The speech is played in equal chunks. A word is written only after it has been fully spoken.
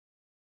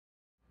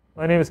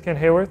My name is Ken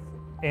Hayworth,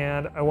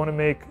 and I want to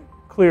make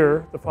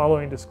clear the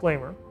following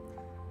disclaimer.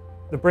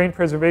 The Brain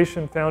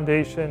Preservation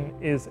Foundation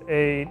is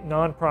a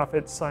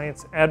nonprofit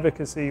science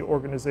advocacy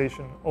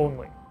organization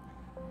only.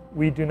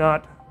 We do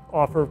not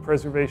offer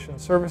preservation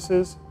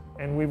services,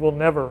 and we will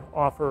never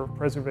offer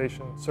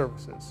preservation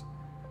services.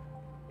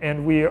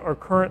 And we are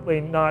currently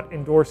not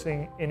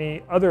endorsing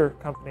any other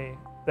company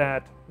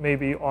that may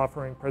be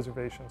offering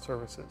preservation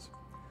services.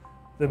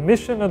 The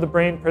mission of the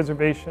Brain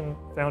Preservation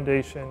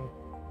Foundation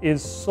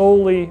is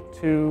solely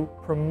to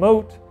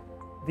promote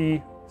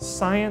the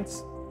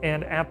science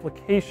and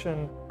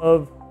application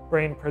of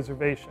brain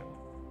preservation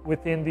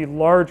within the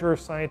larger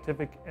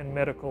scientific and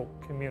medical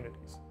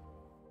communities.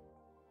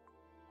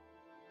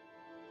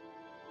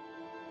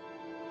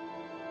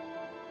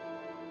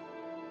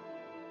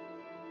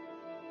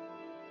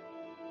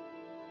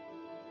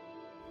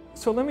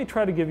 So let me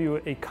try to give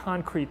you a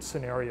concrete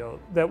scenario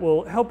that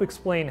will help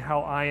explain how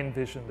I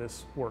envision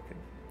this working.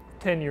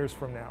 10 years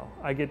from now,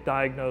 I get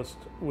diagnosed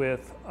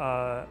with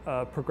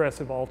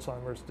progressive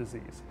Alzheimer's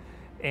disease,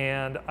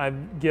 and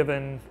I'm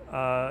given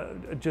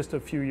just a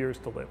few years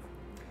to live.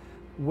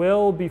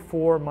 Well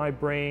before my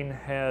brain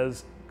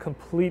has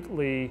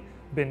completely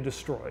been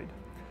destroyed,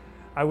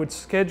 I would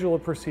schedule a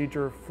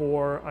procedure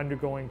for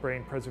undergoing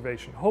brain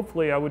preservation.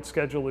 Hopefully, I would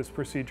schedule this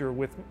procedure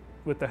with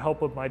the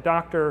help of my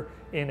doctor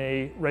in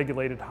a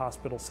regulated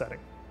hospital setting.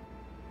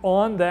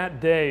 On that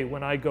day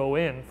when I go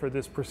in for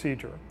this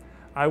procedure,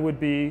 I would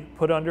be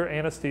put under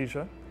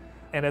anesthesia,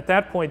 and at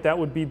that point that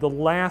would be the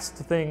last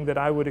thing that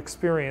I would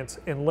experience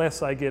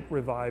unless I get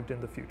revived in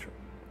the future.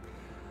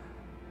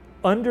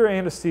 Under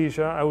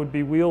anesthesia, I would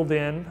be wheeled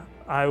in,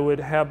 I would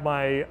have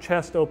my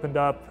chest opened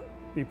up,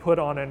 be put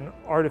on an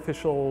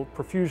artificial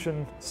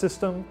perfusion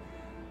system.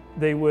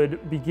 They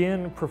would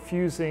begin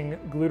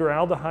perfusing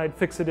glutaraldehyde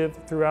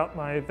fixative throughout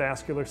my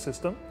vascular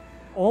system.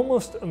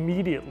 Almost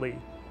immediately,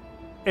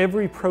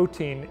 every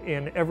protein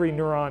in every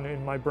neuron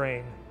in my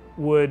brain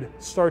would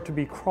start to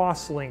be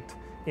cross-linked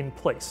in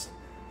place.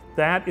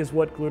 That is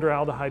what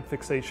glutaraldehyde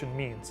fixation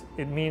means.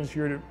 It means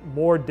you're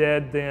more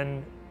dead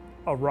than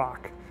a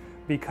rock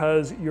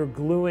because you're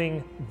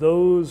gluing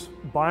those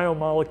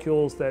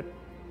biomolecules that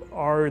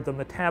are the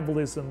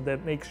metabolism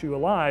that makes you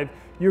alive,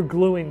 you're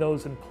gluing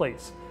those in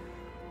place.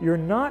 You're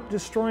not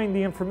destroying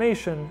the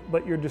information,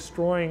 but you're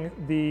destroying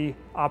the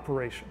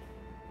operation.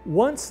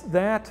 Once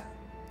that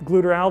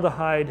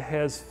glutaraldehyde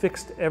has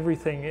fixed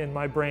everything in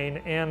my brain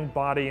and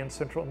body and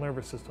central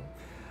nervous system,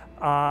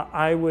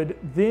 I would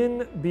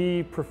then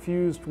be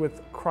perfused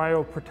with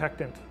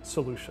cryoprotectant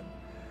solution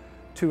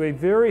to a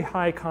very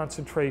high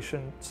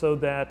concentration so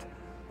that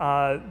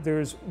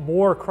there's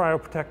more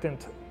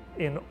cryoprotectant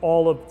in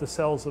all of the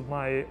cells of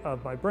my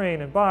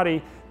brain and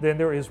body than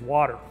there is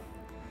water.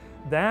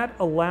 That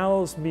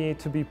allows me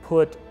to be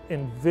put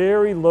in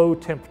very low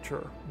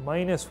temperature,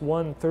 minus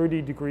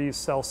 130 degrees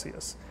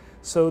Celsius,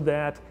 so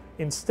that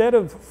instead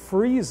of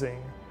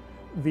freezing,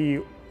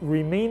 the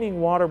remaining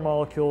water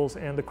molecules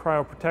and the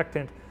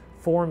cryoprotectant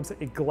forms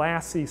a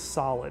glassy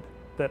solid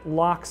that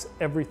locks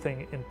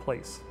everything in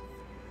place.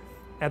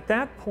 At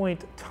that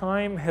point,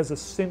 time has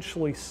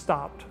essentially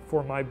stopped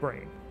for my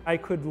brain. I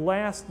could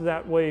last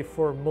that way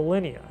for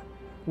millennia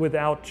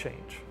without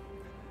change.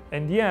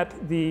 And yet,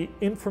 the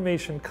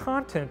information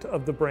content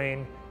of the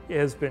brain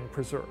has been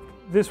preserved.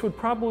 This would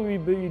probably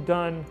be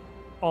done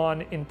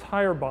on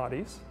entire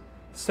bodies,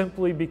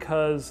 simply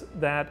because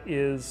that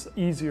is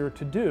easier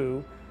to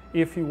do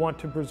if you want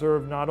to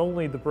preserve not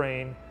only the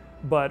brain,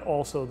 but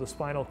also the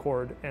spinal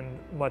cord and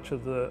much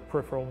of the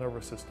peripheral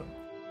nervous system.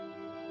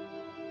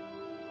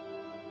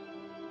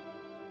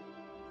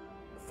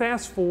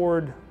 Fast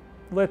forward,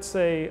 let's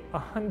say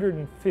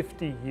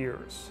 150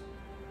 years.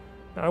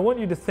 Now I want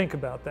you to think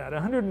about that.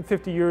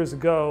 150 years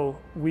ago,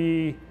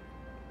 we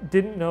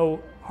didn't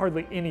know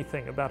hardly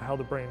anything about how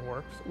the brain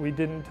works. We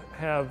didn't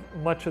have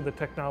much of the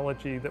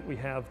technology that we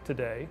have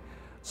today.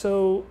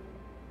 So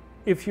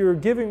if you're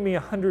giving me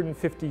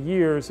 150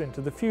 years into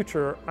the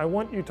future, I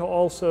want you to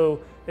also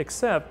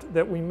accept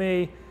that we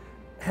may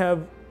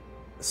have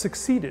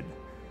succeeded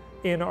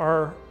in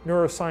our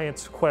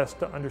neuroscience quest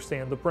to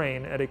understand the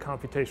brain at a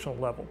computational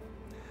level.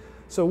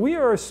 So we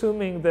are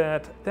assuming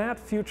that that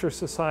future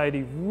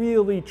society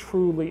really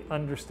truly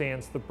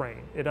understands the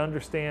brain. It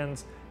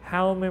understands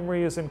how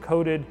memory is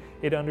encoded,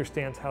 it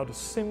understands how to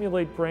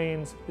simulate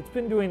brains. It's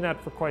been doing that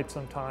for quite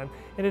some time,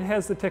 and it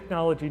has the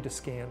technology to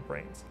scan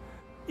brains.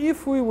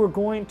 If we were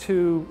going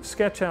to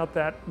sketch out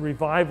that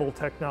revival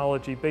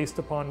technology based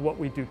upon what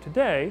we do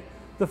today,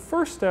 the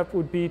first step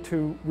would be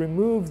to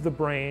remove the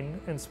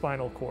brain and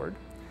spinal cord.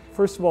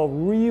 First of all,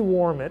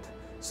 rewarm it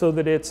so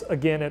that it's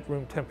again at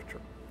room temperature.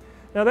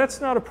 Now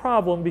that's not a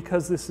problem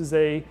because this is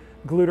a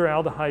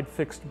glutaraldehyde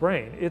fixed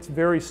brain. It's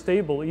very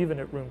stable even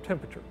at room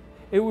temperature.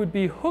 It would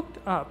be hooked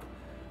up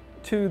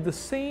to the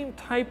same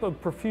type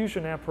of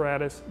perfusion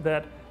apparatus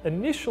that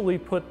initially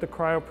put the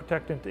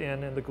cryoprotectant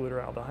in and the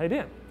glutaraldehyde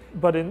in.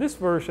 But in this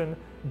version,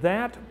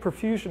 that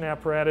perfusion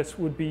apparatus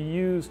would be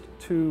used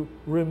to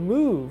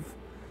remove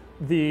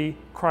the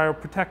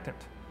cryoprotectant.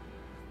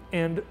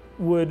 and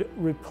would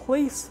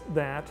replace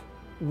that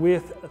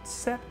with a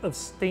set of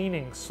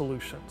staining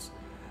solutions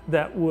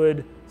that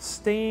would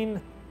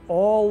stain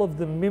all of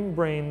the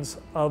membranes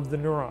of the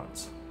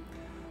neurons.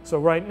 So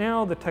right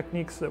now, the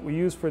techniques that we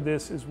use for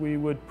this is we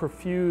would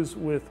perfuse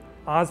with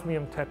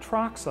osmium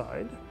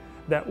tetroxide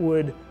that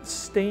would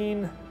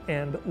stain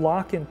and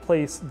lock in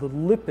place the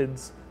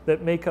lipids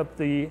that make up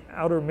the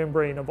outer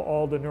membrane of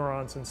all the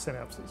neurons and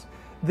synapses.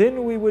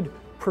 Then we would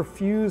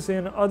perfuse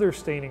in other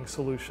staining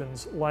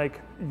solutions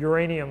like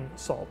uranium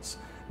salts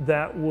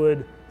that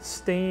would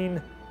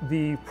stain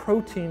the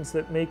proteins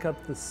that make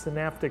up the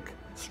synaptic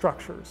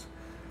structures.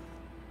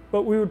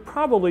 But we would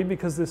probably,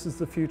 because this is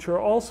the future,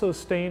 also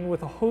stain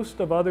with a host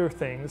of other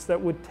things that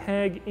would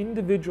tag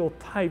individual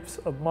types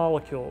of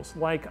molecules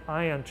like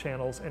ion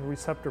channels and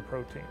receptor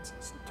proteins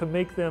to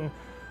make them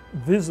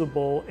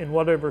visible in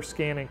whatever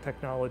scanning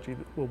technology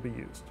that will be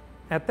used.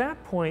 At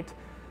that point,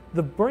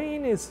 the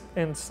brain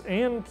and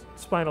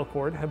spinal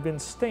cord have been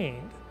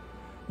stained.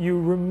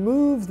 You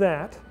remove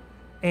that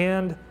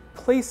and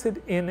place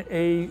it in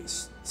a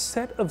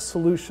set of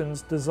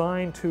solutions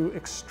designed to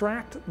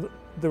extract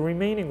the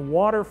remaining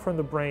water from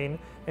the brain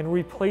and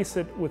replace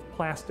it with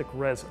plastic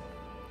resin.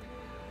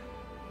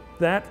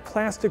 That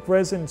plastic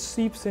resin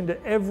seeps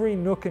into every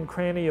nook and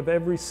cranny of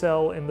every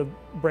cell in the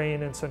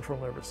brain and central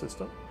nervous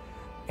system,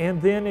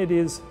 and then it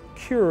is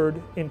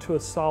cured into a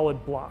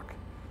solid block.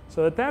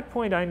 So at that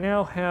point, I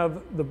now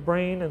have the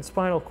brain and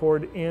spinal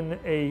cord in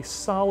a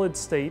solid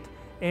state,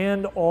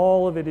 and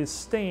all of it is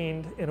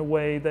stained in a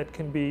way that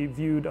can be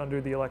viewed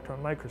under the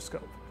electron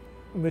microscope.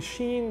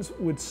 Machines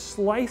would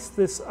slice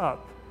this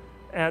up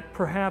at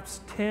perhaps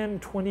 10,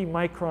 20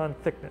 micron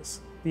thickness,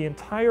 the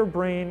entire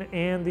brain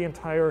and the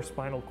entire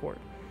spinal cord,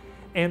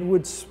 and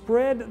would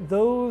spread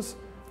those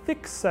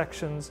thick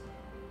sections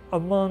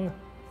among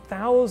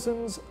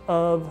thousands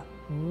of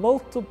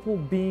multiple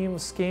beam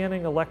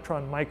scanning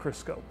electron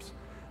microscopes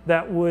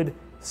that would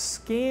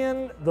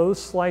scan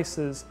those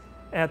slices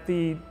at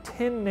the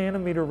 10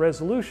 nanometer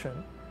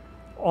resolution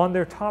on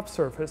their top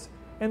surface,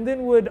 and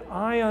then would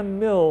ion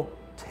mill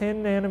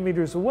 10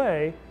 nanometers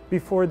away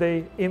before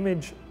they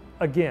image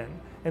again.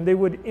 And they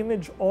would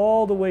image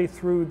all the way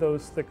through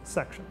those thick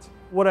sections.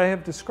 What I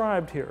have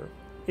described here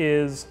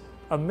is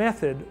a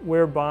method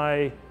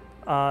whereby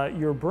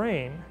your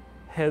brain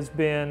has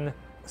been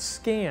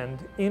scanned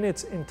in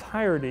its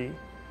entirety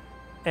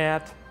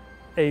at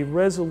a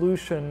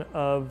resolution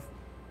of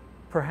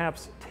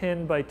perhaps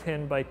 10 by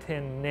 10 by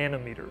 10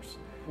 nanometers.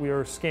 We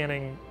are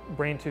scanning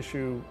brain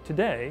tissue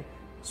today,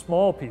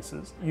 small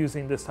pieces,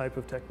 using this type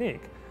of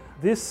technique.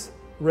 This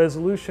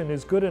resolution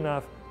is good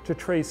enough to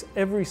trace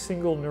every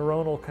single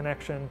neuronal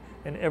connection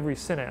and every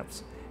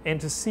synapse, and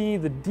to see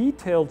the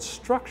detailed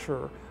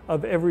structure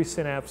of every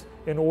synapse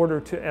in order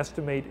to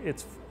estimate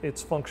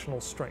its functional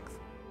strength.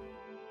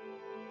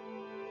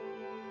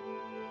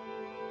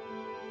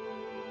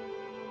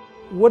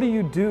 What do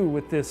you do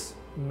with this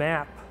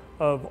map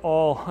of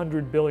all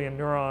 100 billion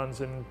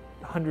neurons and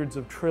hundreds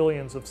of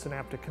trillions of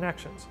synaptic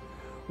connections?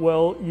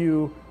 Well,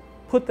 you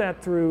put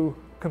that through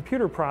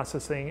computer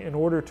processing in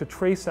order to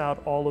trace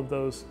out all of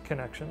those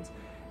connections.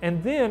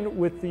 And then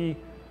with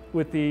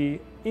the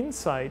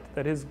insight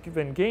that has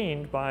been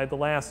gained by the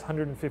last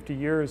 150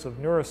 years of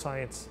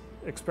neuroscience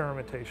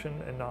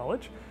experimentation and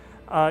knowledge,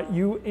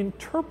 you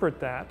interpret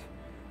that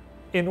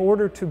in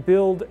order to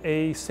build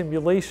a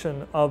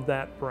simulation of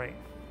that brain.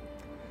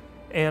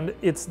 And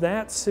it's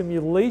that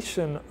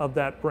simulation of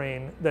that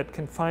brain that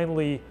can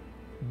finally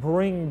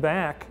bring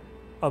back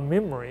a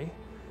memory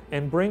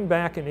and bring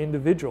back an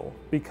individual,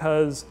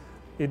 because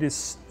it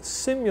is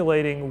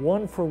simulating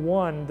one for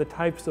one the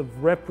types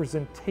of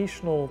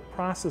representational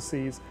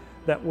processes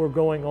that were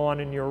going on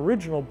in your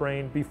original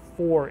brain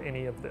before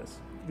any of this.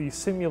 The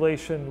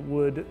simulation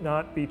would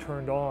not be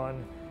turned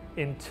on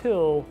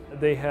until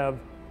they have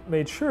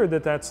made sure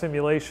that that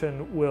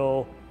simulation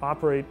will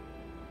operate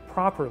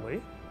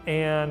properly,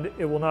 and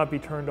it will not be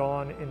turned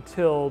on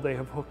until they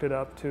have hooked it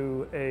up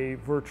to a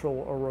virtual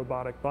or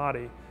robotic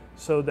body,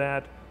 so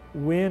that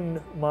when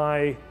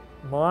my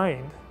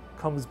mind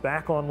comes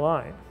back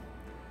online,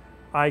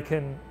 I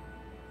can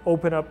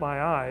open up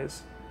my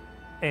eyes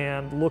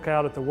and look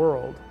out at the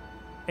world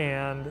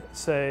and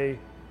say,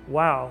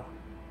 wow,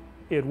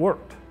 it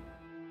worked.